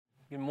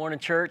Good morning,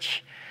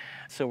 church.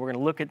 So we're going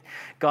to look at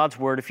God's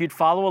Word. If you'd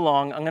follow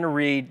along, I'm going to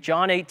read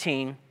John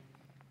 18,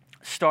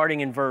 starting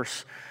in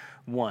verse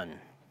 1.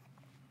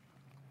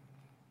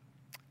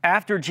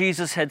 After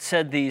Jesus had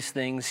said these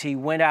things, he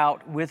went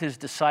out with his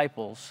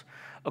disciples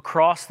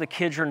across the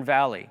Kidron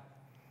Valley,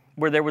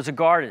 where there was a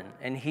garden,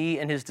 and he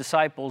and his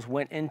disciples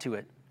went into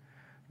it.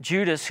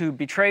 Judas, who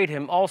betrayed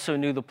him, also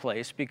knew the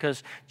place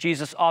because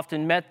Jesus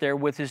often met there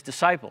with his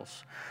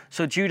disciples.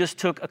 So Judas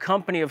took a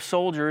company of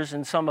soldiers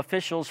and some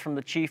officials from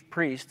the chief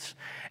priests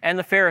and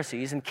the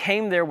Pharisees and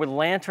came there with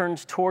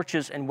lanterns,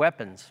 torches, and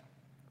weapons.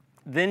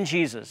 Then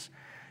Jesus,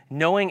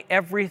 knowing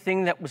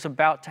everything that was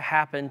about to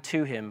happen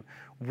to him,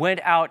 went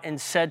out and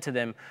said to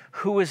them,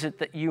 "Who is it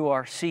that you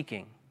are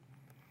seeking?"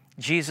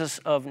 "Jesus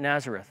of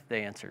Nazareth,"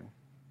 they answered.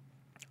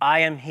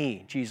 "I am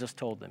he," Jesus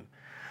told them.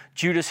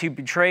 Judas, who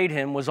betrayed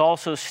him, was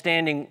also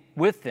standing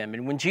with them.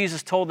 And when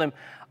Jesus told them,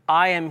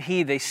 "I am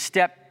he," they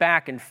stepped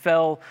back and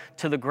fell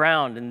to the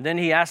ground. And then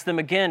he asked them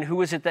again,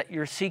 "Who is it that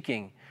you're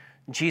seeking?"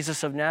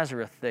 "Jesus of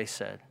Nazareth," they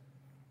said.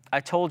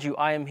 "I told you,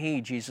 I am he,"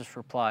 Jesus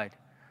replied.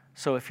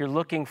 "So if you're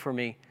looking for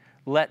me,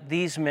 let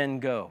these men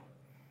go."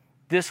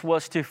 This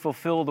was to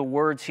fulfill the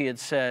words he had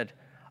said,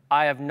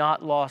 "I have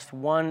not lost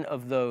one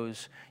of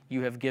those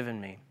you have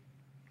given me."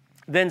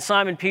 Then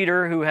Simon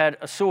Peter, who had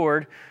a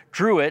sword,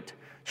 drew it,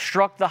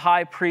 struck the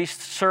high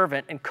priest's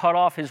servant, and cut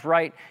off his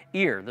right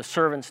ear. The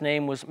servant's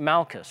name was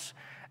Malchus.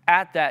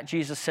 At that,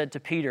 Jesus said to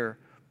Peter,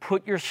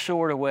 "Put your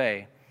sword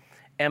away.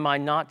 Am I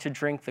not to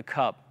drink the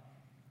cup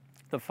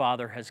the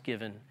Father has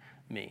given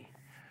me?"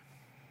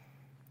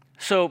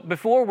 So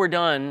before we're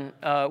done,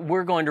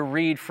 we're going to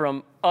read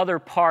from other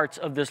parts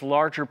of this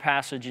larger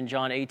passage in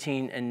John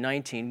 18 and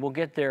 19. We'll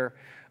get there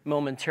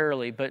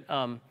momentarily, but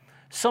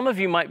some of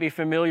you might be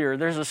familiar.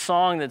 There's a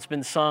song that's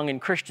been sung in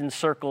Christian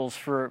circles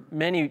for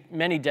many,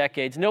 many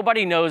decades.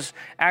 Nobody knows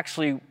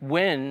actually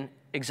when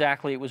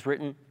exactly it was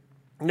written.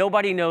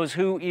 Nobody knows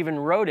who even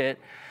wrote it,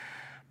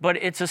 but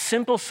it's a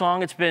simple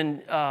song. It's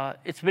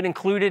been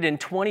included in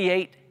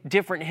 28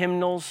 different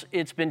hymnals.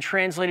 It's been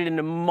translated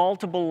into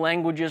multiple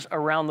languages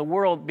around the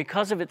world.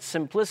 Because of its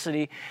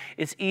simplicity,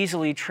 it's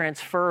easily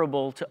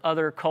transferable to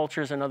other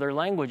cultures and other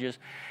languages.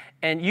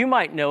 And you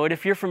might know it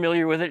if you're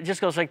familiar with it. It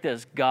just goes like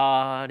this: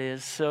 God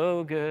is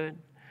so good.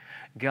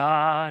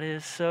 God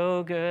is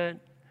so good.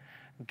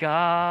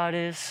 God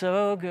is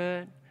so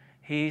good.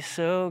 He's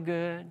so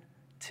good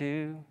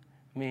to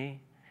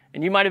me.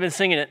 And you might have been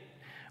singing it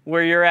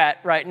where you're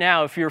at right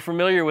now if you're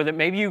familiar with it.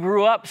 Maybe you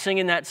grew up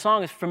singing that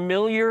song. It's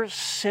familiar,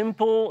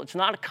 simple. It's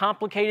not a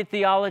complicated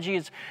theology.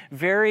 It's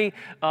very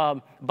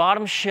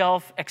bottom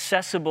shelf,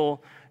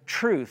 accessible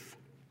truth.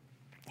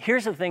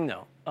 Here's the thing,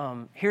 though.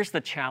 Here's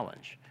the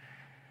challenge.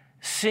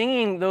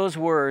 Singing those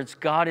words,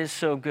 "God is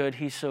so good,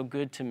 He's so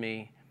good to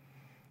me,"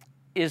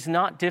 is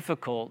not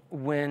difficult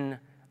when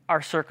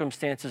our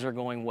circumstances are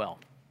going well.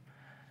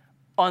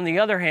 On the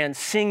other hand,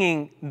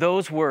 singing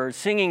those words,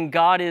 singing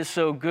 "God is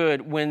so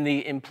good" when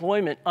the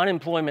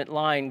unemployment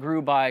line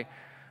grew by,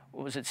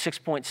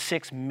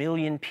 6.6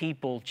 million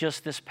people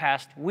just this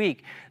past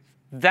week,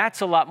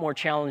 that's a lot more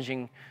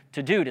challenging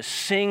to do, to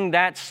sing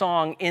that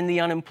song in the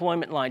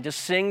unemployment line, to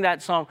sing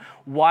that song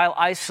while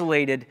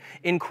isolated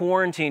in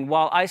quarantine,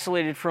 while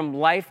isolated from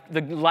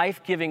the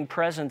life-giving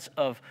presence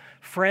of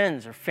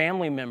friends or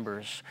family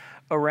members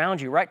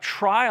around you, right?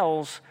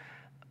 Trials,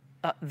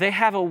 they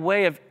have a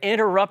way of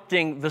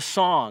interrupting the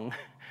song,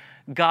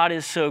 "God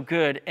is so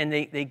good," and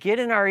they get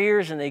in our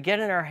ears and they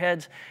get in our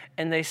heads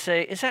and they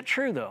say, "Is that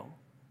true, though?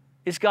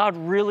 Is God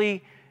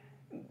really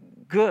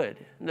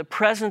good?" The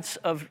presence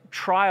of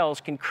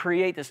trials can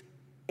create this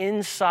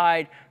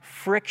inside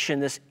friction,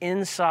 this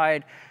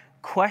inside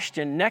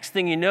question. Next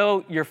thing you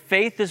know, your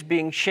faith is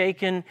being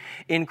shaken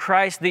in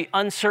Christ. The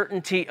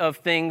uncertainty of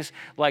things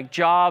like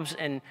jobs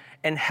and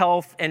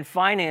health and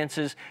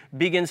finances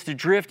begins to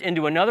drift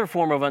into another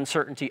form of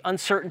uncertainty.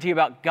 Uncertainty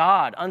about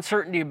God,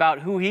 uncertainty about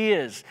who He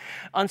is,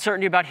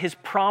 uncertainty about His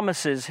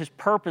promises, His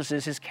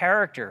purposes, His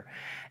character.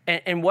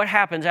 And what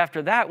happens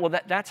after that? Well,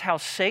 that's how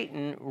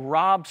Satan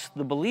robs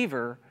the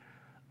believer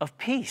of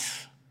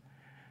peace.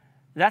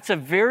 That's a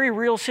very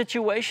real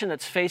situation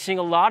that's facing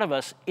a lot of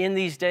us in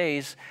these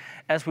days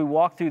as we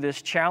walk through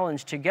this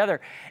challenge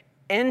together.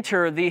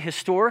 Enter the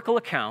historical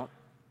account,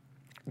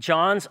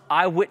 John's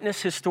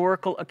eyewitness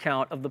historical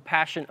account of the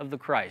Passion of the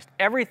Christ.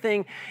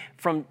 Everything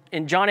from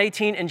in John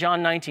 18 and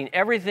John 19,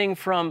 everything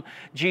from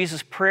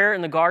Jesus' prayer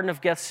in the Garden of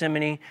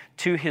Gethsemane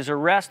to his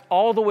arrest,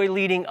 all the way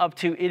leading up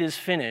to "it is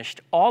finished,"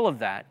 all of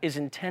that is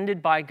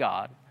intended by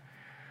God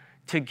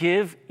to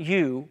give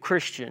you,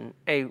 Christian,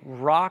 a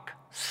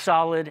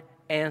rock-solid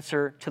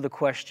answer to the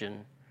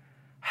question,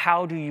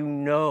 how do you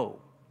know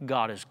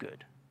God is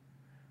good?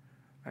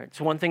 All right,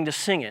 it's one thing to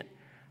sing it.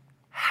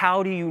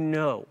 How do you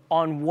know?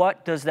 On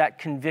what does that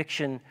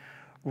conviction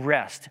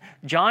rest?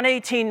 John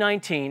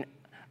 18:19,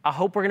 I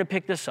hope we're going to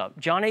pick this up.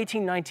 John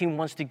 18:19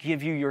 wants to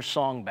give you your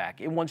song back.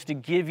 It wants to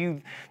give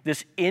you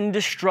this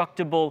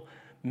indestructible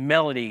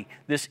melody,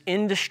 this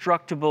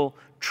indestructible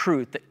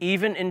truth that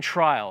even in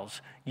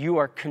trials, you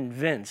are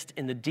convinced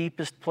in the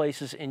deepest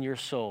places in your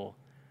soul,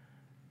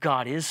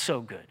 God is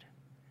so good.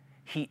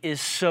 He is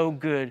so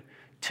good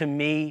to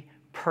me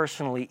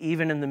personally,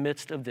 even in the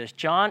midst of this.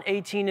 John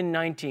 18 and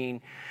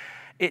 19,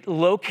 it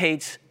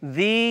locates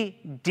the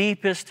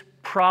deepest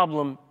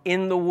problem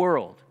in the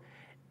world.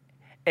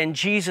 And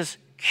Jesus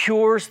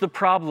cures the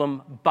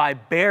problem by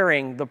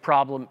bearing the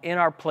problem in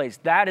our place.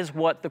 That is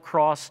what the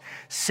cross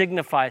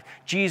signifies.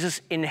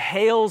 Jesus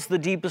inhales the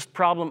deepest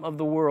problem of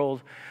the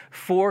world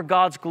for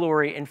God's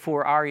glory and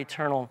for our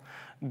eternal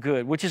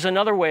good, which is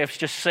another way of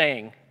just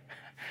saying,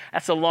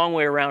 that's a long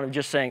way around of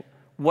just saying,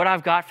 what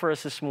I've got for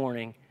us this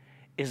morning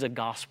is a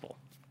gospel.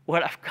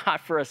 What I've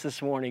got for us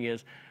this morning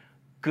is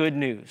good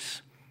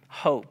news,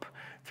 hope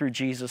through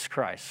Jesus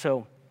Christ.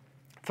 So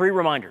 3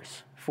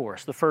 reminders for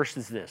us. The first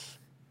is this: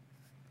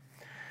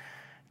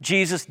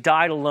 Jesus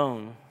died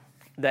alone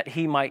that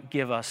he might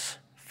give us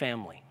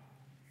family.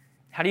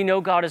 How do you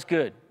know God is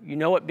good? You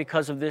know it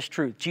because of this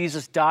truth.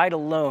 Jesus died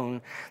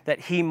alone that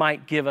he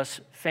might give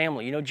us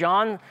family. You know,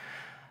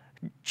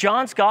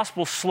 John's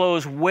gospel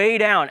slows way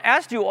down,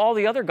 as do all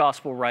the other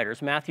gospel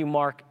writers, Matthew,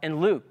 Mark, and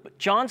Luke. But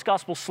John's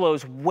gospel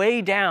slows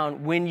way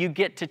down when you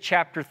get to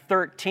chapter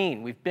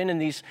 13. We've been in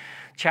these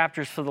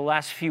chapters for the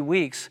last few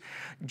weeks.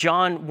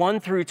 John 1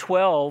 through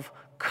 12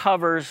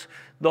 covers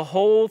the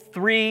whole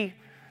three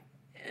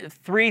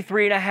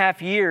and a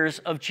half years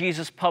of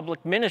Jesus'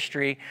 public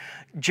ministry.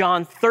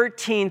 John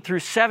 13 through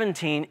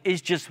 17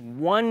 is just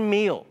one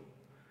meal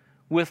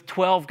with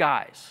 12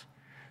 guys.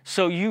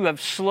 So you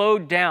have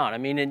slowed down. I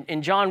mean,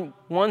 in John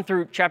 1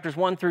 through chapters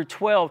 1 through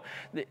 12,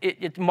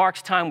 it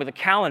marks time with a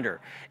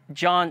calendar.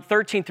 John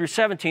 13 through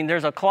 17,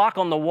 there's a clock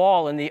on the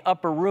wall in the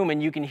upper room,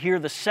 and you can hear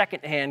the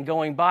second hand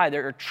going by.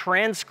 There are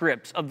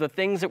transcripts of the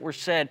things that were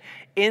said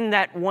in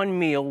that one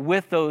meal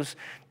with those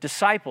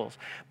disciples.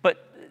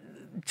 But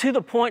to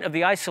the point of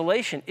the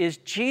isolation is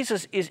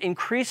Jesus is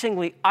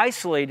increasingly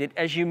isolated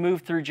as you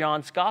move through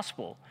John's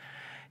gospel.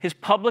 His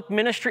public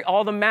ministry,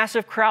 all the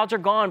massive crowds are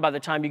gone by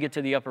the time you get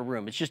to the upper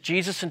room. It's just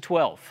Jesus and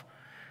 12.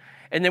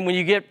 And then when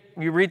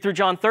you read through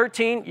John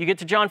 13, you get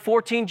to John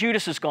 14,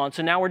 Judas is gone.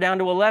 So now we're down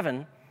to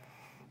 11.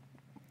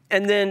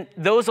 And then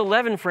those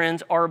 11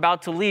 friends are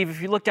about to leave.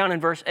 If you look down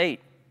in verse 8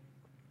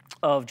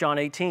 of John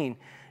 18,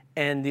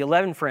 and the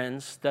 11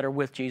 friends that are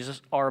with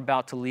Jesus are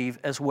about to leave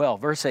as well.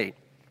 Verse 8,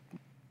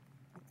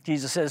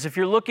 Jesus says, if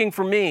you're looking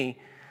for me,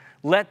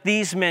 let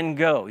these men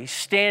go. He's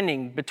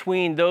standing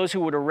between those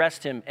who would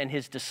arrest him and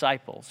his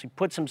disciples. He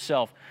puts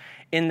himself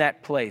in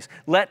that place.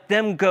 Let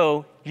them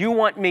go. You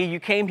want me. You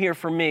came here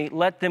for me.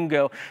 Let them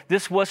go.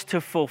 This was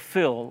to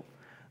fulfill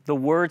the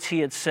words he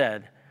had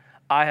said.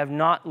 I have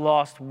not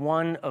lost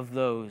one of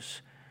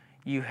those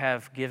you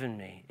have given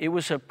me. It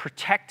was a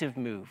protective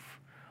move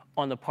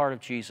on the part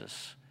of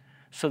Jesus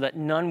so that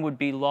none would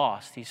be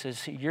lost. He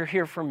says, you're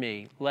here for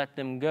me. Let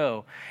them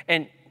go.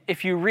 And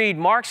if you read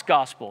Mark's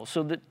gospel,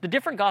 so the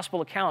different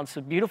gospel accounts,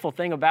 the beautiful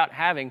thing about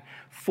having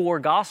 4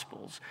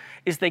 gospels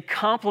is they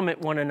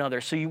complement one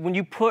another. So when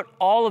you put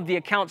all of the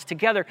accounts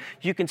together,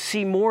 you can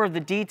see more of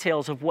the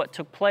details of what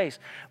took place.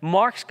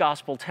 Mark's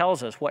gospel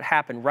tells us what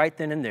happened right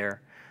then and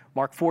there.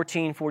 Mark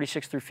 14,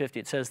 46 through 50,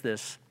 it says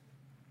this: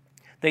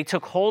 they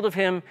took hold of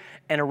him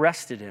and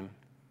arrested him.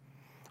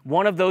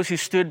 One of those who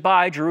stood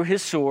by drew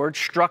his sword,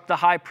 struck the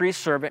high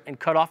priest's servant, and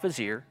cut off his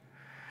ear.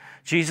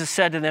 Jesus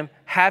said to them,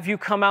 have you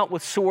come out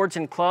with swords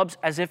and clubs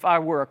as if I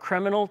were a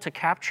criminal to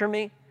capture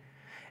me?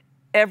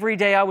 Every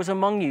day I was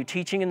among you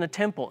teaching in the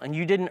temple, and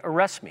you didn't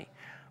arrest me.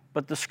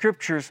 But the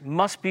scriptures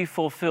must be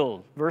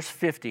fulfilled. Verse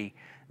 50,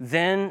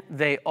 then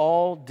they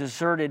all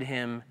deserted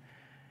him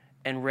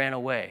and ran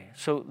away.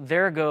 So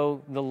there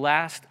go the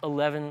last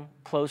 11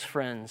 close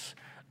friends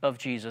of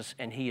Jesus,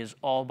 and he is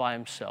all by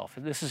himself.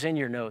 This is in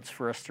your notes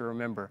for us to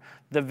remember.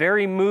 The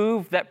very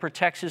move that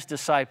protects his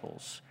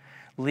disciples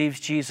leaves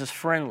Jesus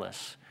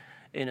friendless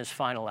in his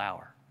final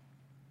hour.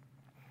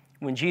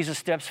 When Jesus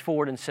steps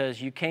forward and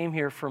says, you came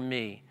here for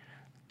me,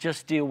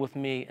 just deal with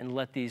me and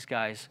let these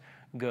guys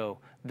go.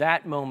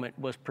 That moment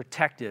was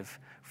protective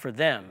for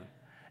them,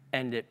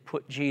 and it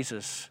put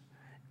Jesus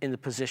in the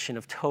position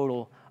of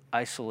total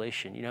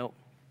isolation. You know,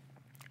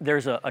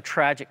 there's a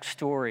tragic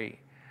story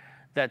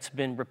that's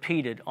been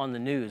repeated on the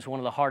news. One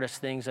of the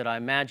hardest things that I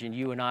imagine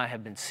you and I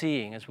have been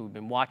seeing as we've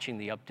been watching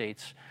the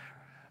updates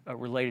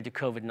related to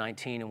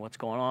COVID-19 and what's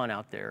going on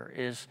out there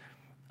is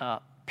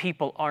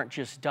people aren't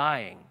just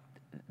dying.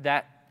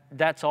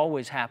 That's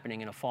always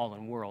happening in a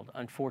fallen world,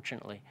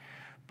 unfortunately.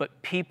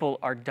 But people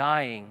are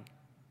dying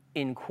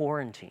in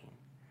quarantine.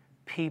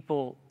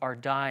 People are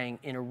dying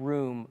in a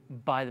room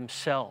by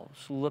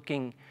themselves,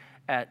 looking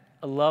at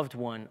a loved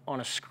one on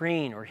a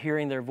screen or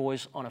hearing their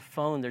voice on a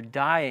phone. They're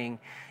dying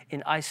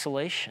in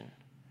isolation.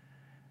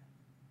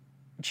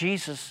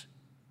 Jesus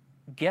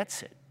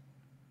gets it.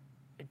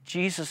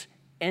 Jesus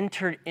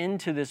entered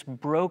into this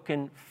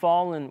broken,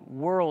 fallen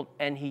world,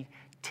 and he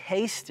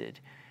tasted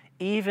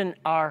even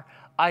our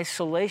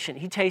isolation.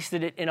 He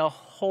tasted it in at a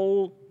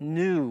whole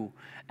new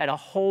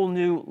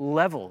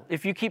level.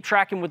 If you keep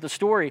tracking with the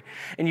story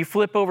and you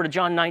flip over to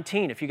John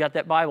 19, if you got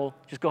that Bible,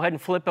 just go ahead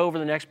and flip over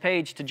the next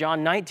page to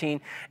John 19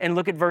 and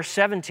look at verse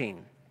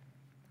 17.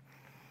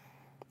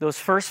 Those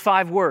first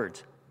 5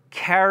 words,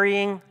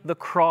 carrying the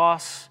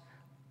cross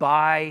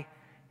by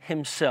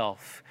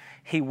himself,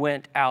 he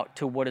went out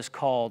to what is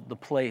called the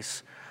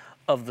place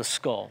of the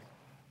skull.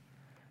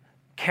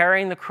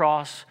 Carrying the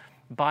cross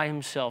by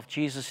himself,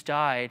 Jesus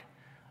died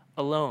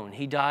alone.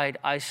 He died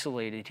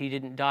isolated. He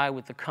didn't die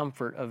with the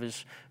comfort of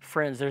his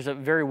friends. There's a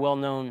very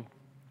well-known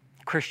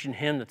Christian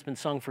hymn that's been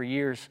sung for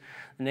years.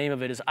 The name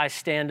of it is, I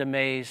Stand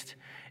Amazed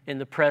in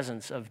the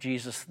Presence of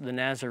Jesus the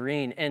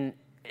Nazarene. And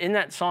in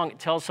that song, it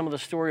tells some of the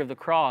story of the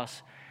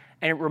cross,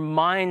 and it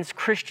reminds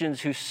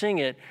Christians who sing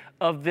it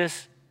of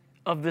this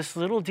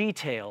little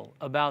detail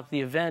about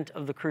the event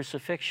of the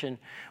crucifixion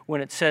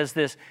when it says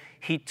this,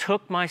 he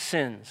took my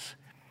sins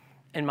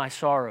and my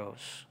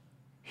sorrows.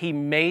 He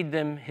made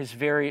them his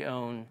very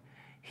own.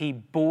 He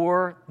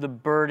bore the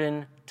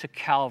burden to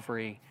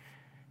Calvary.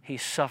 He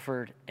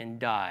suffered and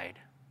died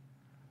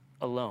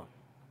alone.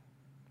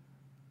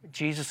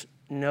 Jesus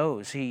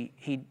knows he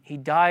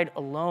died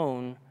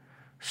alone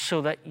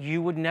so that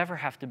you would never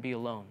have to be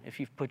alone if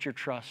you've put your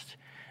trust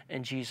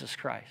in Jesus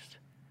Christ.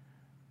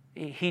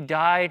 He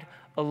died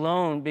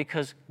alone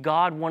because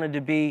God wanted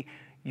to be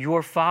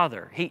your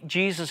Father.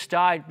 Jesus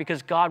died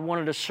because God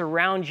wanted to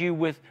surround you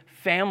with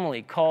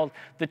family called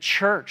the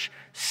church,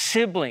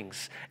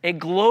 siblings, a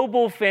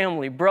global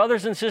family,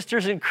 brothers and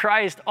sisters in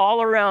Christ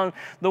all around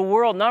the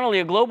world. Not only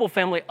a global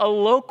family, a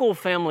local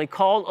family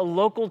called a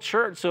local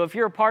church. So if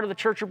you're a part of the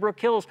Church of Brook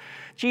Hills,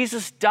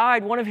 Jesus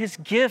died. One of his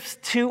gifts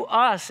to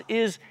us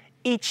is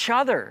each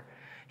other.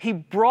 He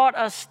brought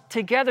us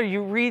together.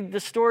 You read the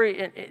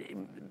story,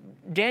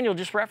 Daniel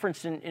just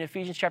referenced in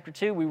Ephesians chapter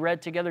 2, we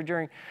read together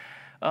during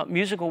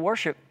musical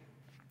worship.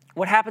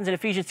 What happens in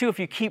Ephesians 2, if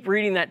you keep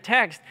reading that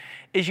text,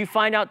 is you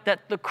find out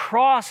that the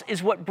cross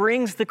is what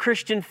brings the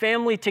Christian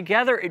family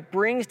together. It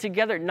brings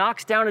together, it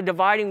knocks down a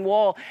dividing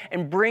wall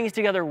and brings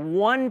together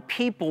one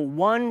people,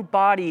 one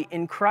body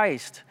in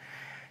Christ.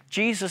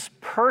 Jesus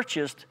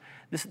purchased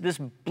this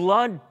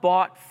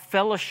blood-bought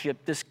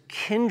fellowship, this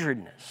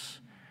kindredness,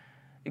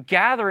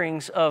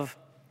 gatherings of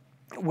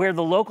where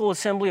the local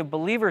assembly of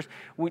believers,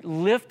 we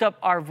lift up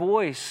our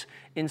voice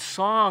in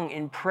song,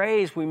 in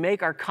praise. We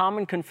make our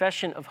common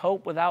confession of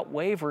hope without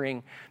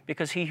wavering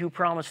because he who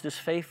promised is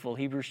faithful.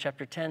 Hebrews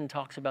chapter 10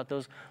 talks about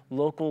those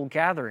local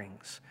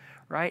gatherings,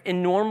 right?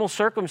 In normal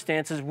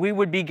circumstances, we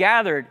would be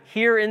gathered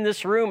here in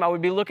this room. I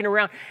would be looking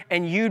around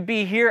and you'd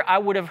be here. I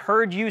would have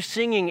heard you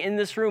singing in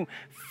this room,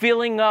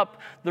 filling up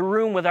the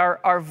room with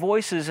our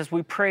voices as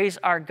we praise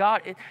our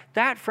God.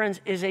 That, friends,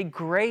 is a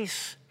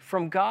grace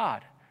from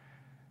God.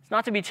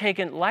 Not to be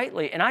taken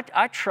lightly. And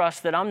I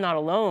trust that I'm not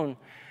alone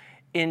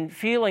in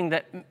feeling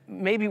that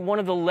maybe one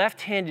of the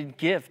left-handed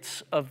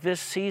gifts of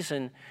this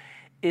season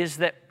is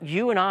that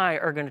you and I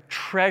are going to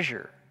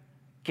treasure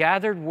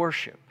gathered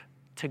worship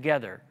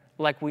together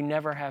like we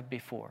never have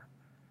before.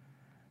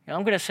 Now,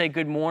 I'm going to say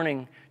good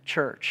morning,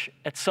 church,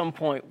 at some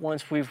point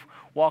once we've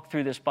walked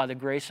through this by the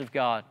grace of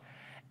God.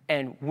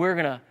 And we're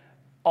going to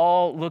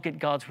all look at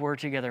God's word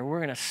together. We're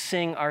going to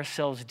sing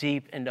ourselves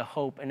deep into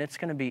hope. And it's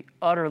going to be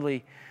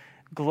utterly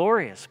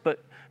glorious. But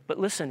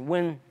listen,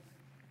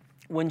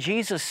 when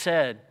Jesus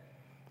said,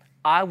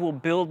 I will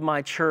build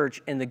my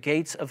church and the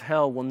gates of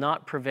hell will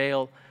not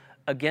prevail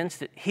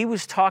against it, he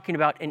was talking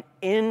about an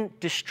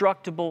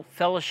indestructible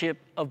fellowship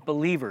of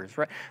believers,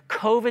 right?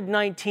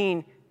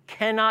 COVID-19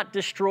 cannot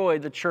destroy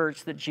the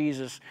church that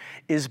Jesus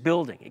is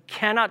building. It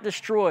cannot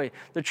destroy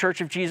the church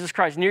of Jesus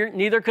Christ.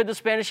 Neither could the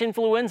Spanish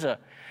influenza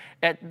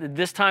at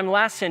this time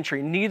last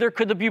century. Neither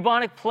could the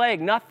bubonic plague.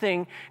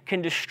 Nothing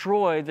can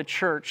destroy the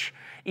church.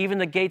 Even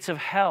the gates of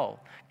hell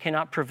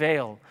cannot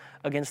prevail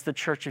against the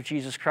church of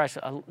Jesus Christ.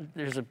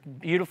 There's a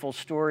beautiful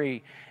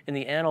story in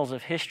the annals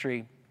of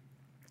history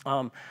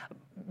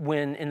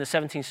when in the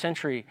 17th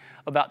century,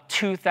 about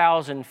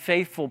 2,000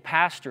 faithful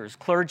pastors,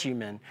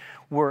 clergymen,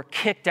 were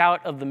kicked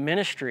out of the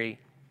ministry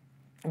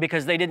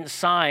because they didn't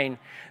sign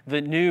the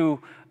new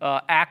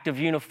Act of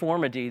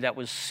Uniformity that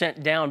was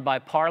sent down by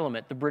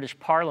Parliament, the British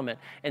Parliament,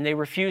 and they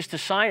refused to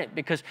sign it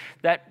because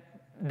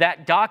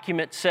that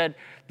document said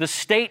the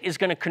state is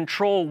going to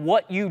control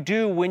what you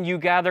do when you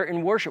gather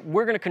in worship.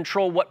 We're going to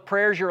control what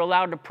prayers you're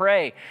allowed to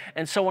pray,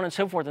 and so on and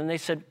so forth. And they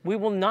said, we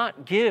will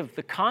not give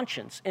the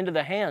conscience into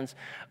the hands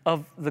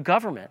of the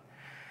government.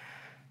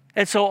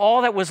 And so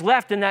all that was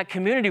left in that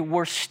community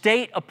were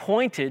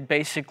state-appointed,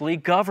 basically,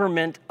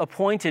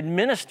 government-appointed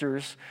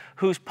ministers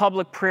whose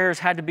public prayers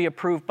had to be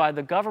approved by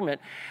the government.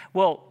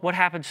 Well, what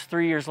happens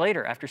 3 years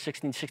later, after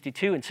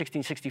 1662 and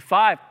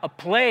 1665? A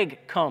plague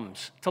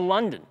comes to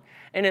London,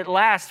 and it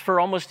lasts for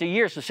almost a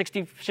year, so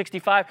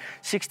 1665,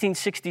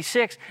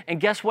 1666. And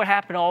guess what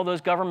happened to all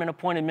those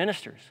government-appointed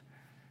ministers?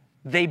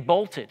 They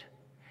bolted.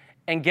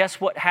 And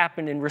guess what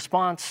happened in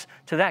response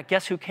to that?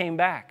 Guess who came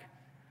back?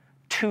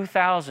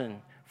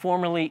 2,000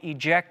 formerly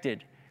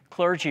ejected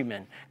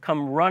clergymen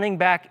come running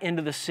back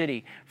into the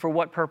city. For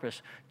what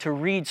purpose? To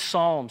read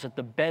psalms at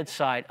the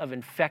bedside of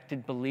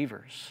infected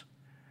believers,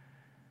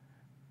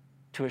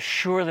 to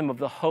assure them of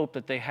the hope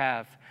that they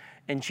have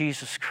in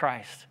Jesus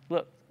Christ.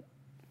 Look,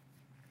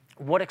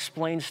 what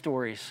explains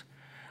stories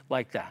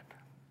like that?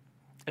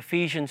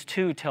 Ephesians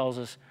 2 tells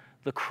us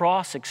the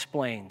cross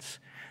explains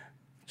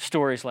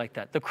stories like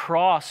that. The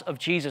cross of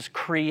Jesus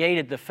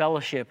created the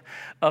fellowship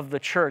of the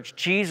church.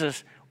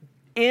 Jesus,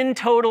 in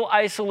total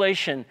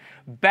isolation,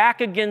 back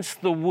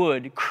against the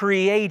wood,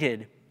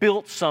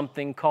 built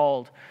something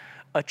called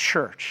a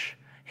church.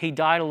 He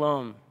died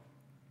alone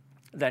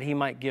that he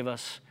might give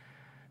us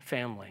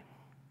family.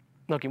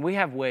 Look, and we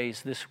have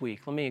ways this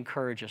week, let me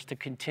encourage us to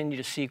continue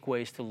to seek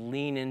ways to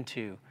lean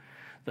into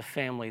the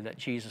family that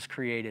Jesus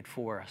created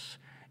for us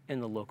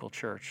in the local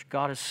church.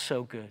 God is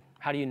so good.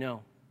 How do you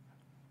know?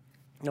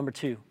 Number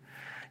 2,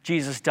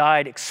 Jesus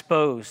died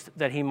exposed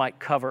that he might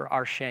cover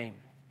our shame.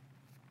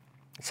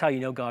 That's how you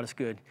know God is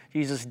good.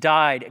 Jesus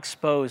died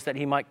exposed that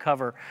he might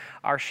cover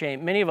our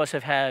shame. Many of us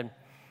have had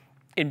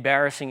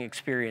embarrassing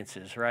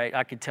experiences, right?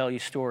 I could tell you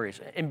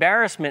stories.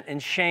 Embarrassment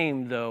and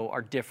shame, though,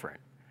 are different.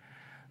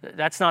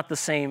 That's not the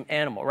same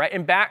animal, right?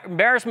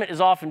 Embarrassment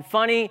is often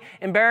funny.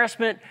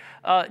 Embarrassment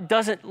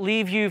doesn't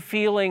leave you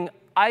feeling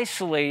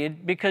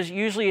isolated, because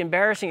usually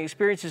embarrassing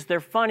experiences, they're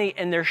funny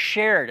and they're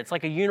shared. It's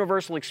like a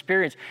universal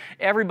experience.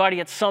 Everybody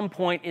at some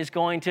point is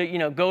going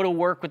to, go to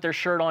work with their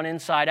shirt on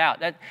inside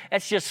out.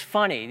 That's just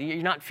funny.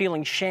 You're not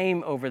feeling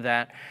shame over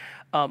that.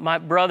 My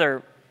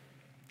brother,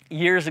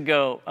 years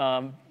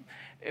ago,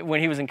 when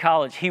he was in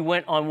college, he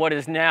went on what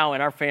is now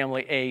in our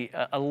family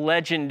a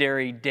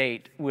legendary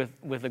date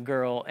with a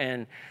girl,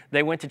 and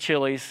they went to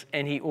Chili's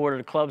and he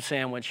ordered a club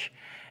sandwich.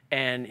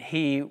 And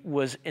he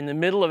was in the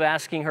middle of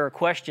asking her a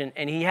question,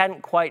 and he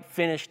hadn't quite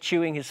finished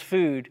chewing his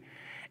food,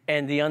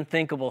 and the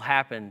unthinkable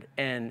happened,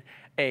 and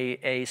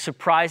a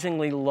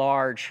surprisingly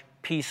large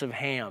piece of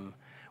ham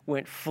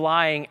went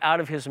flying out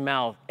of his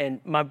mouth. And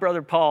my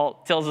brother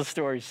Paul tells the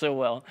story so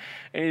well.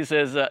 And he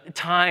says,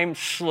 time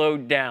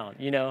slowed down.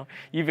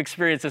 You've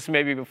experienced this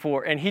maybe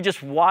before. And he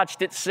just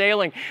watched it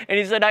sailing. And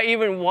he said, I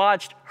even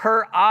watched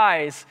her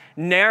eyes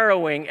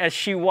narrowing as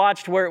she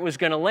watched where it was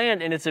going to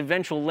land. And its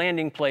eventual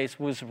landing place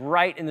was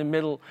right in the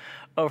middle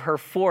of her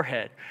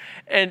forehead.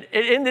 And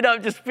it ended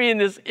up just being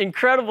this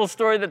incredible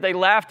story that they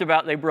laughed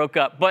about. They broke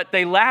up, but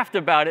they laughed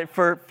about it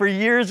for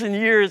years and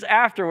years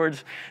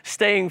afterwards,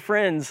 staying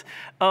friends.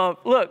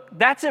 Look,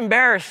 that's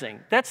embarrassing.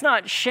 That's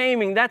not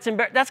shaming. That's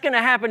going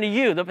to happen to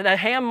you. The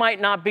ham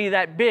might not be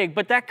that big,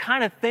 but that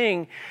kind of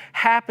thing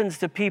happens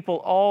to people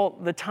all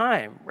the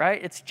time,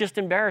 right? It's just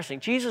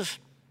embarrassing. Jesus,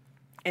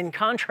 in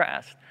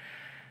contrast,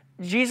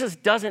 Jesus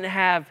doesn't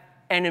have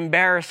an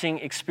embarrassing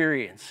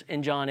experience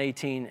in John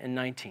 18 and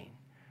 19.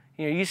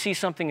 You see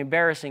something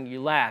embarrassing,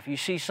 you laugh. You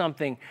see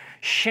something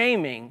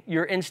shaming,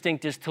 your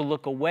instinct is to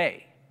look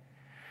away.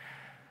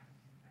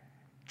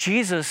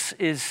 Jesus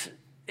is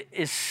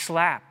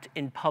slapped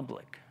in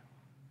public.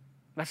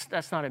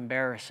 That's not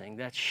embarrassing,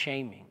 that's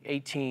shaming.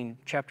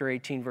 Chapter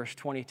 18, verse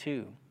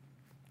 22.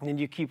 And then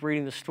you keep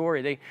reading the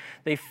story.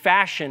 They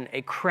fashion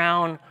a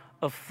crown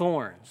of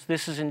thorns.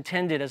 This is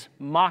intended as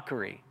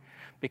mockery,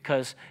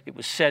 because it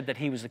was said that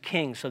he was a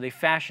king. So they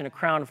fashion a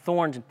crown of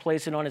thorns and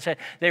place it on his head.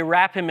 They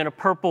wrap him in a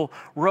purple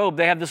robe.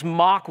 They have this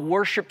mock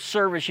worship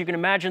service. You can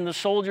imagine the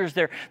soldiers,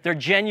 they're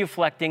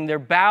genuflecting, they're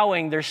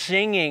bowing, they're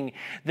singing,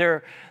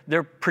 they're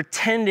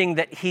pretending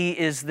that he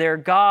is their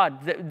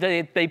God.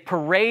 They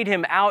parade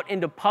him out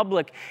into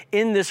public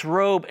in this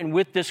robe and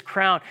with this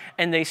crown,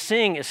 and they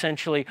sing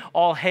essentially,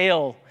 "All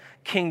hail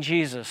King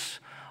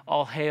Jesus,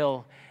 all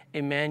hail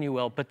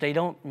Emmanuel," but they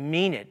don't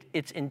mean it.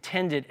 It's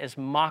intended as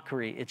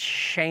mockery. It's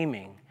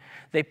shaming.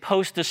 They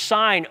post a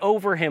sign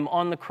over him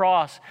on the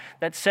cross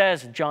that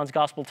says, John's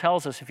gospel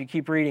tells us, if you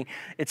keep reading,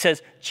 it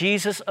says,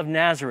 "Jesus of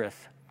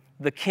Nazareth,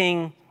 the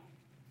King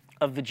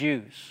of the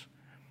Jews."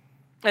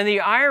 And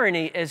the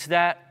irony is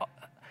that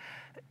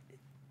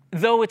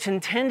though it's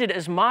intended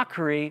as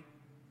mockery,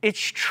 it's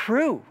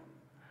true.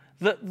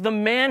 The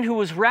man who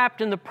was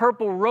wrapped in the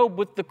purple robe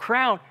with the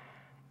crown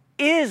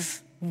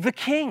is the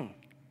king.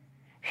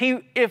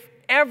 If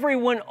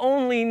everyone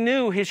only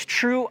knew his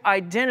true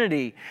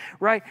identity,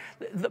 right?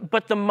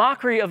 But the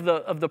mockery of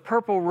the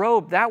purple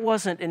robe, that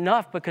wasn't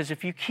enough, because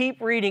if you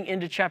keep reading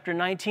into chapter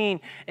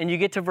 19 and you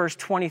get to verse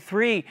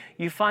 23,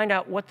 you find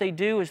out what they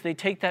do is they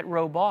take that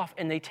robe off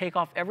and they take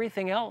off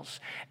everything else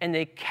and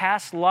they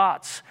cast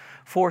lots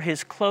for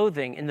his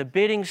clothing. And the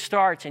bidding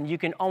starts, and you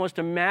can almost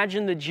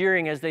imagine the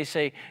jeering as they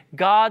say,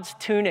 "God's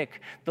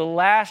tunic, the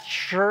last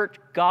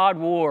shirt God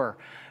wore."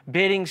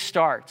 Bidding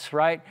starts,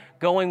 right?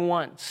 Going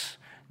once,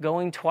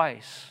 going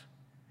twice.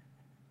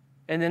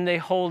 And then they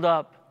hold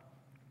up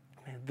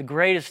the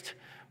greatest,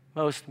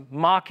 most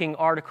mocking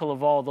article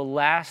of all, the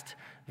last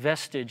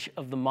vestige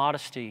of the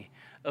modesty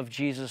of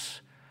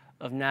Jesus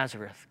of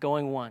Nazareth.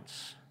 Going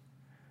once,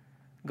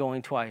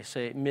 going twice.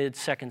 A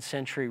mid-2nd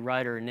century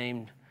writer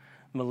named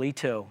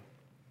Melito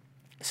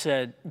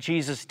said,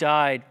 Jesus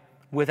died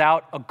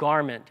without a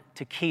garment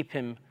to keep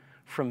him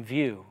from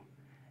view,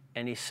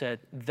 And he said,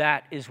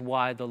 that is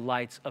why the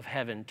lights of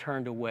heaven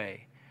turned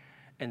away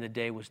and the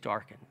day was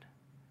darkened.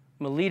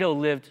 Melito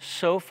lived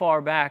so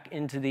far back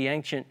into the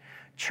ancient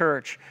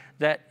church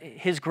that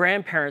his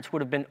grandparents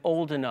would have been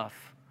old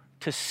enough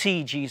to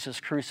see Jesus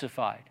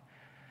crucified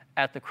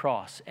at the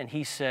cross. And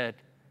he said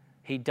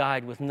he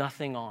died with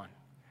nothing on.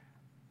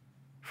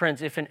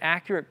 Friends, if an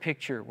accurate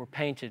picture were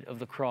painted of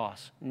the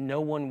cross,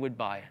 no one would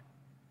buy it.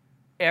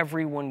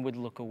 Everyone would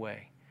look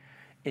away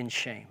in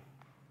shame.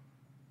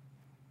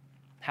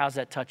 How does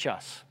that touch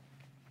us?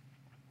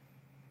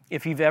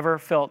 If you've ever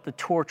felt the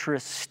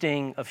torturous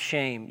sting of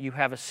shame, you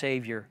have a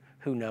Savior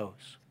who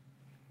knows.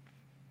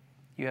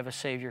 You have a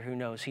Savior who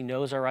knows. He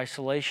knows our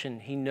isolation.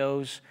 He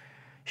knows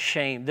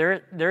shame.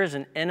 There is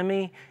an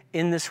enemy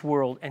in this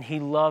world, and he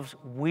loves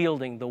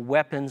wielding the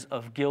weapons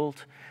of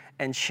guilt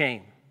and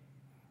shame.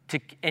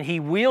 And he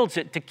wields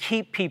it to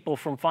keep people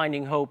from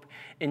finding hope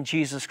in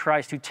Jesus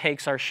Christ, who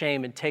takes our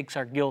shame and takes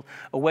our guilt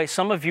away.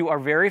 Some of you are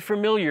very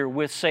familiar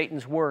with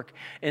Satan's work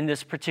in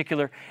this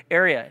particular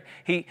area.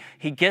 He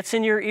gets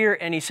in your ear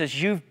and he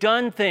says, you've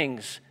done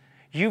things.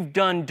 You've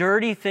done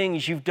dirty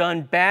things. You've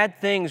done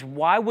bad things.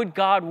 Why would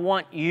God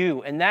want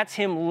you? And that's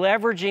him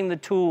leveraging the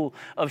tool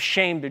of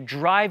shame to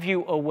drive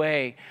you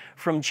away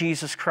from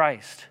Jesus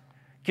Christ.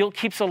 Guilt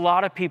keeps a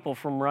lot of people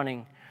from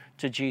running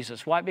to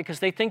Jesus. Why? Because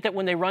they think that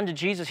when they run to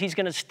Jesus, he's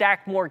going to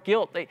stack more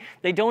guilt.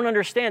 They don't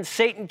understand.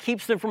 Satan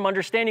keeps them from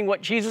understanding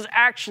what Jesus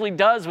actually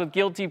does with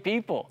guilty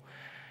people.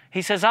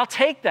 He says, I'll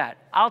take that.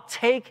 I'll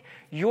take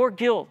your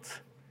guilt.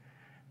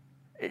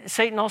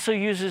 Satan also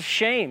uses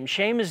shame.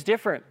 Shame is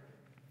different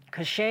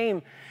because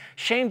shame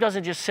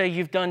doesn't just say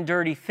you've done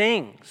dirty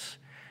things.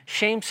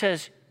 Shame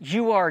says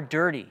you are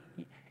dirty.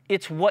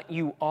 It's what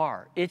you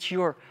are. It's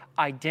your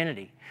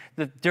identity.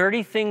 The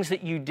dirty things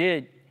that you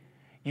did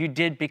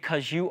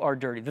because you are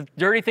dirty. The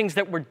dirty things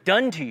that were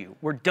done to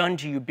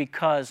you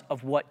because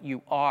of what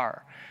you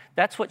are.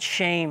 That's what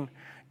shame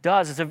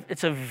does.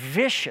 It's a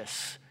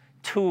vicious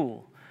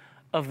tool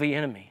of the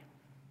enemy.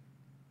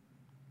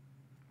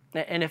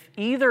 And if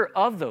either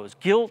of those,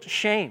 guilt,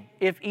 shame,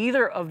 if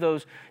either of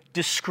those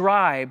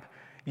describe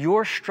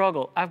your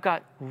struggle, I've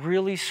got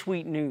really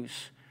sweet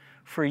news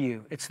for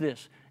you. It's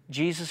this: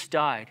 Jesus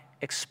died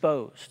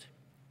exposed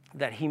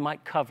that he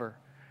might cover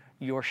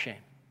your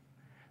shame,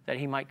 that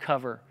he might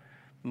cover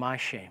my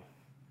shame.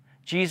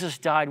 Jesus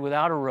died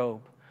without a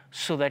robe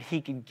so that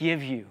he could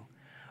give you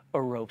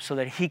a robe, so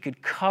that he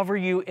could cover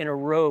you in a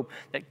robe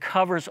that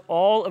covers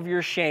all of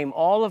your shame,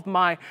 all of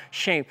my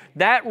shame.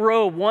 That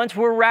robe, once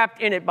we're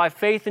wrapped in it by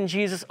faith in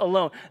Jesus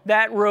alone,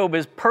 that robe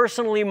is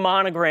personally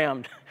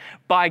monogrammed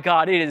by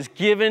God. It is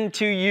given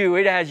to you.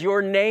 It has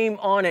your name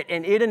on it,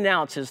 and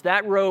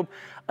that robe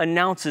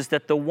announces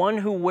that the one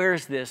who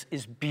wears this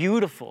is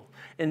beautiful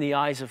in the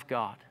eyes of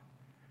God.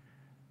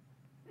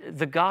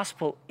 The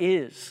gospel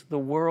is the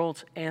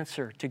world's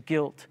answer to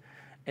guilt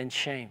and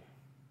shame.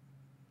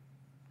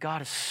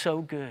 God is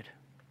so good.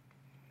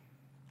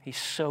 He's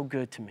so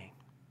good to me.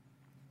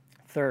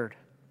 Third,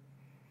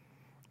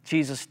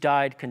 Jesus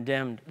died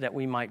condemned that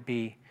we might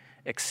be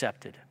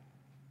accepted.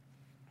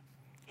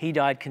 He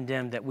died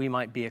condemned that we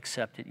might be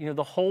accepted. You know,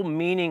 the whole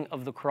meaning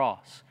of the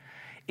cross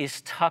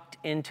is tucked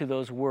into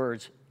those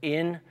words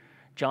in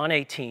John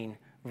 18,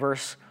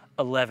 verse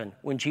 11,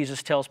 when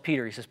Jesus tells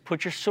Peter, he says,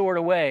 put your sword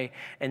away.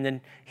 And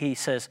then he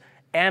says,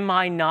 am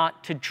I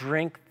not to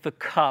drink the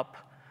cup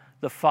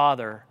the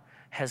Father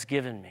has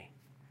given me?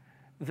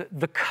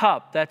 The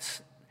cup,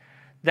 that's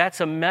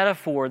a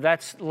metaphor.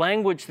 That's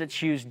language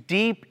that's used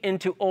deep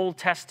into Old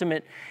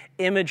Testament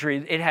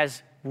imagery. It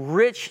has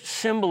rich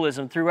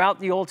symbolism throughout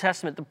the Old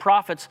Testament. The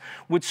prophets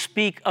would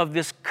speak of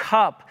this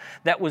cup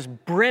that was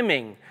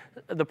brimming.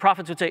 The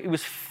prophets would say it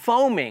was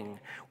foaming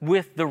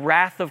with the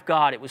wrath of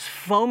God. It was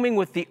foaming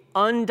with the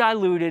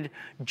undiluted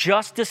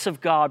justice of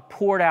God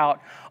poured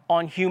out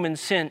on human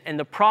sin. And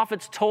the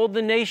prophets told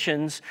the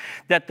nations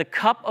that the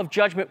cup of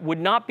judgment would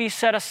not be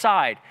set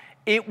aside.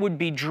 It would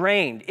be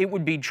drained. It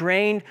would be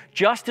drained.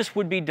 Justice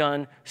would be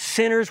done.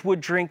 Sinners would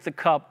drink the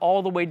cup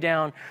all the way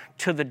down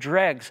to the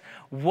dregs.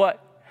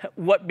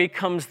 What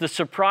becomes the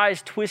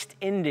surprise twist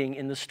ending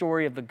in the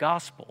story of the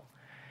gospel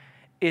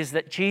is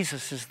that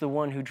Jesus is the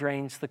one who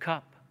drains the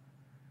cup.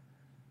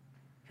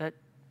 That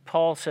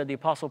the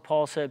Apostle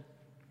Paul said,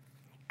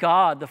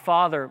 God the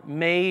Father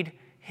made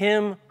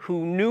him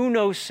who knew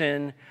no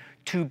sin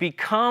to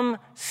become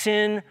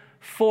sin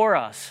for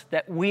us,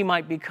 that we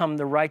might become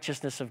the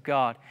righteousness of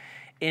God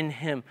in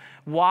him.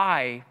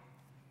 Why,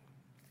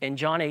 in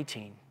John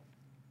 18,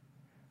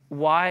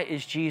 why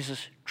is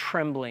Jesus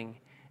trembling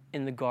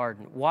in the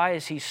garden? Why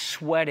is he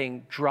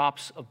sweating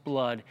drops of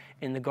blood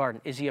in the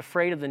garden? Is he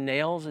afraid of the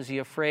nails? Is he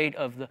afraid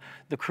of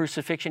the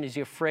crucifixion? Is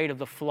he afraid of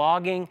the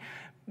flogging?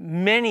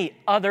 Many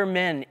other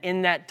men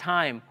in that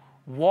time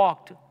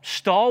walked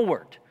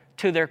stalwart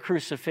to their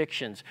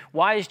crucifixions.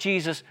 Why is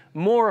Jesus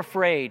more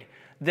afraid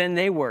than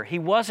they were? He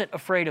wasn't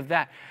afraid of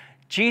that.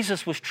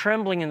 Jesus was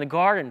trembling in the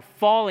garden,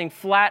 falling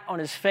flat on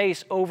his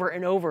face over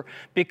and over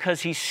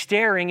because he's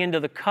staring into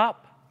the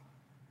cup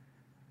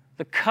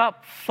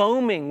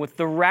foaming with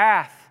the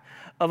wrath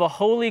of a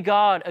holy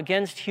God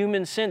against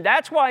human sin.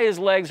 That's why his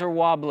legs are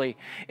wobbly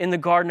in the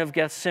Garden of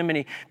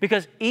Gethsemane.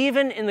 Because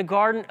even in the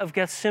Garden of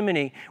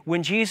Gethsemane,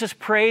 when Jesus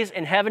prays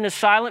and heaven is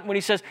silent, when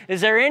he says,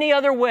 is there any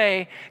other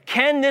way?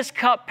 Can this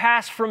cup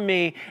pass from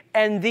me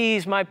and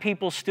these my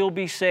people still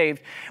be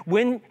saved?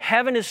 When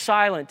heaven is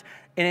silent,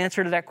 in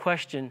answer to that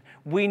question,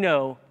 we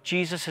know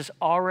Jesus has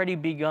already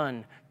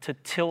begun to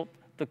tilt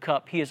the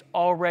cup. He is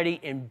already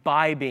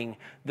imbibing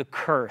the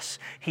curse.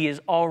 He is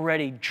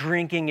already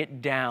drinking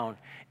it down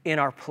in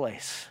our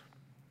place.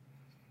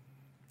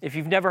 If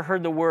you've never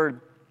heard the word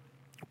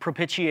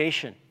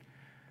propitiation,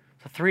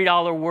 it's a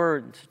 $3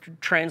 word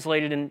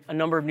translated in a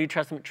number of New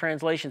Testament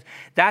translations.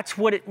 That's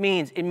what it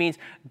means. It means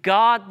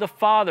God the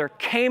Father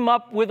came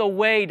up with a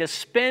way to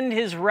spend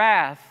his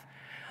wrath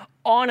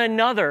on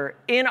another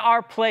in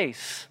our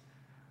place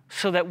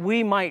so that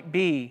we might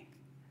be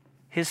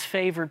his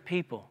favored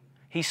people.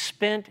 He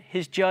spent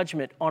his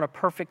judgment on a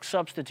perfect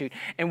substitute.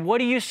 And what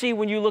do you see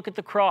when you look at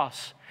the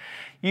cross?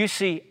 You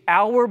see,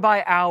 hour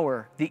by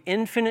hour, the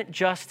infinite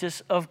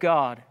justice of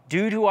God,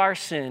 due to our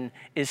sin,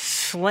 is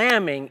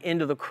slamming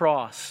into the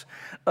cross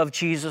of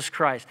Jesus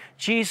Christ.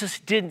 Jesus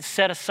didn't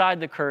set aside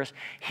the curse.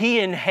 He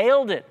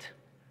inhaled it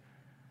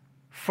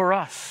for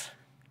us.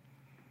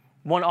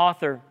 One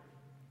author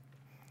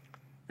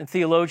and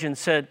theologian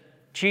said,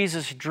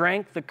 Jesus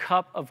drank the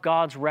cup of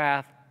God's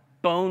wrath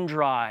bone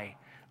dry,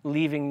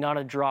 leaving not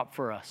a drop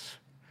for us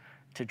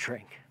to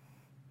drink.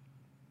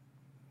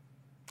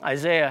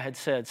 Isaiah had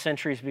said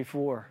centuries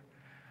before,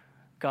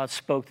 God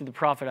spoke through the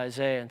prophet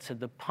Isaiah and said,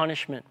 the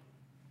punishment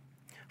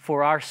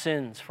for our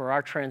sins, for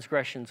our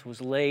transgressions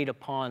was laid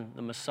upon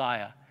the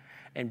Messiah,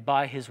 and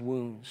by his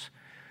wounds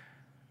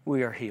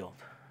we are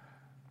healed.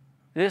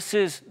 This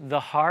is the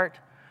heart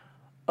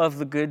of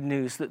the good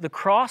news. The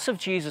cross of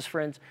Jesus,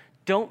 friends,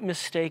 don't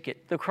mistake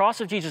it. The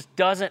cross of Jesus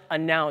doesn't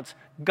announce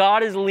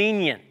God is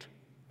lenient.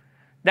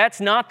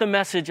 That's not the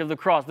message of the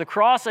cross. The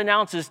cross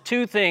announces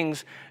two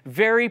things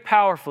very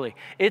powerfully.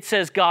 It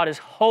says God is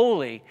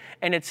holy,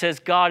 and it says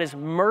God is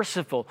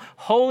merciful.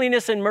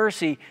 Holiness and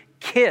mercy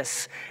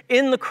kiss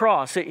in the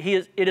cross.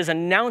 It is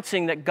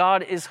announcing that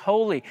God is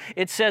holy.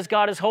 It says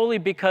God is holy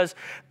because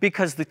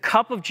the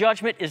cup of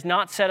judgment is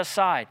not set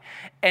aside.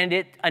 And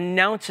it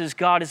announces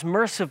God is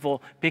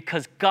merciful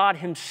because God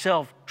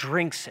himself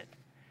drinks it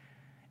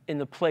in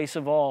the place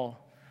of all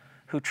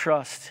who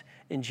trust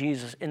in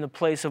Jesus, in the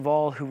place of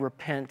all who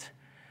repent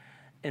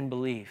and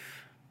believe.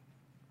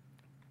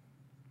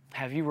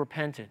 Have you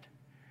repented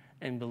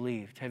and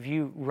believed? Have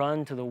you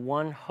run to the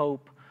one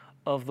hope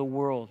of the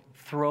world,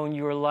 thrown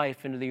your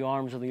life into the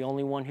arms of the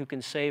only one who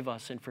can save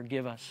us and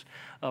forgive us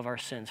of our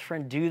sins?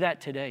 Friend, do that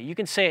today. You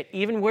can say it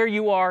even where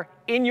you are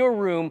in your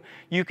room.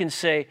 You can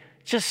say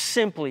just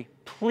simply,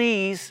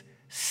 please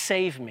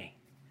save me.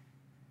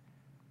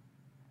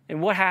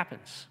 And what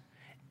happens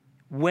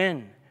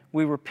when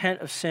we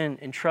repent of sin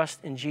and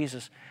trust in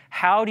Jesus?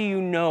 How do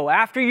you know,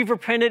 after you've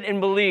repented and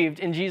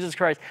believed in Jesus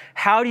Christ,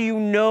 how do you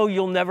know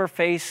you'll never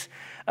face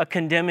a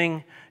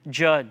condemning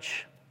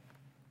judge?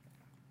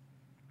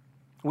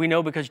 We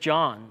know because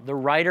John, the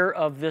writer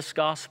of this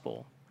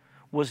gospel,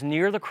 was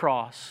near the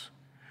cross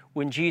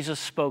when Jesus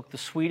spoke the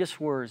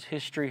sweetest words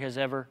history has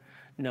ever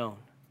known.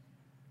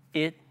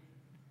 It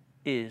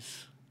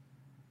is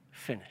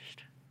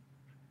finished.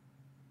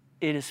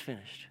 It is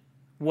finished.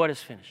 What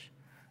is finished?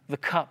 The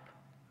cup.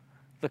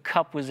 The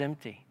cup was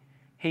empty.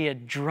 He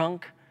had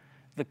drunk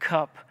the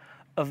cup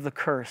of the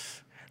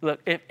curse. Look,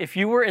 if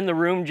you were in the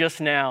room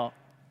just now,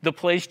 the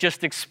place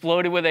just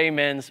exploded with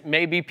amens.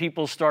 Maybe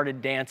people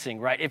started dancing,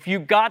 right? If you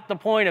got the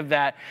point of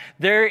that,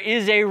 there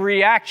is a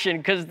reaction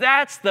because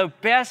that's the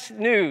best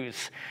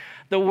news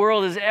the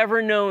world has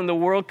ever known, the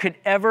world could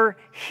ever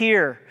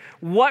hear.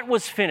 What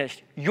was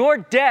finished? Your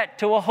debt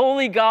to a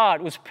holy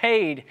God was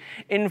paid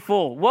in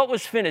full. What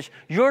was finished?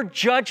 Your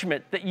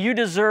judgment that you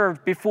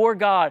deserved before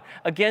God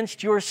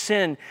against your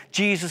sin,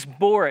 Jesus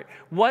bore it.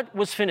 What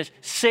was finished?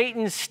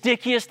 Satan's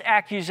stickiest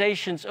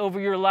accusations over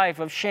your life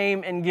of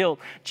shame and guilt,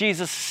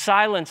 Jesus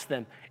silenced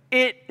them.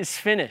 It is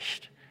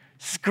finished.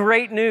 It's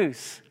great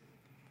news.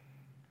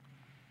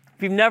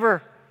 If you've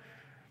never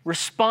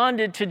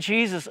responded to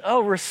Jesus,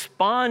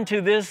 respond to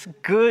this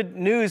good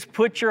news.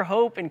 Put your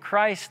hope in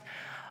Christ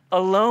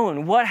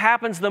alone. What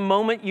happens the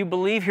moment you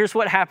believe? Here's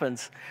what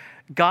happens.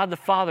 God the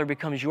Father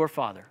becomes your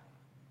Father.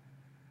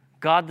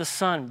 God the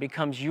Son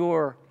becomes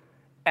your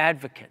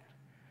advocate.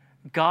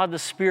 God the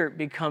Spirit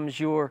becomes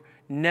your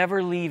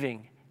never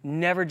leaving,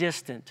 never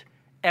distant,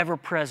 ever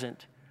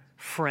present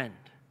friend.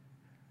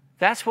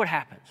 That's what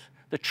happens.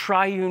 The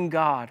triune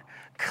God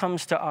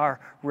comes to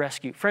our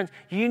rescue. Friends,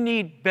 you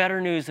need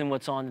better news than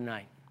what's on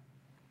tonight.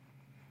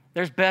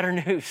 There's better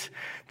news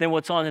than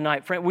what's on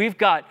tonight. Friend, we've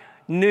got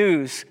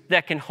news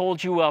that can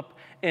hold you up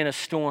in a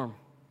storm.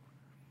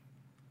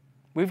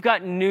 We've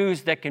got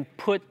news that can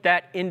put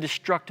that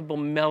indestructible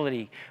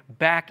melody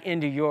back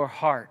into your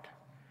heart.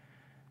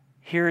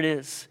 Here it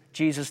is.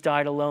 Jesus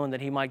died alone that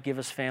he might give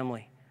us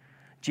family.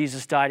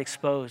 Jesus died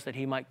exposed that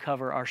he might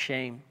cover our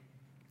shame.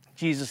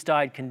 Jesus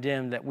died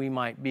condemned that we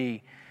might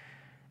be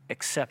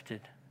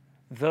accepted.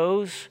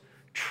 those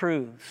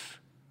truths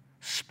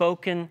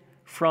spoken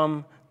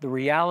from the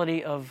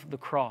reality of the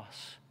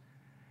cross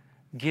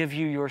give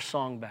you your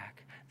song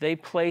back. They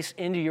place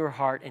into your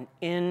heart an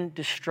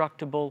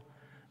indestructible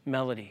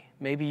melody.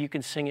 Maybe you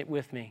can sing it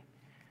with me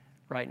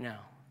right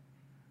now.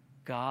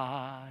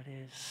 God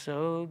is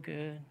so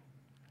good.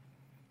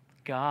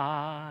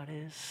 God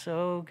is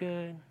so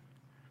good.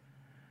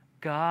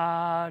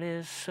 God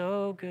is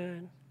so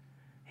good.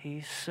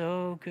 He's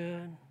so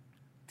good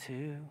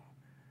to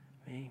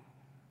me.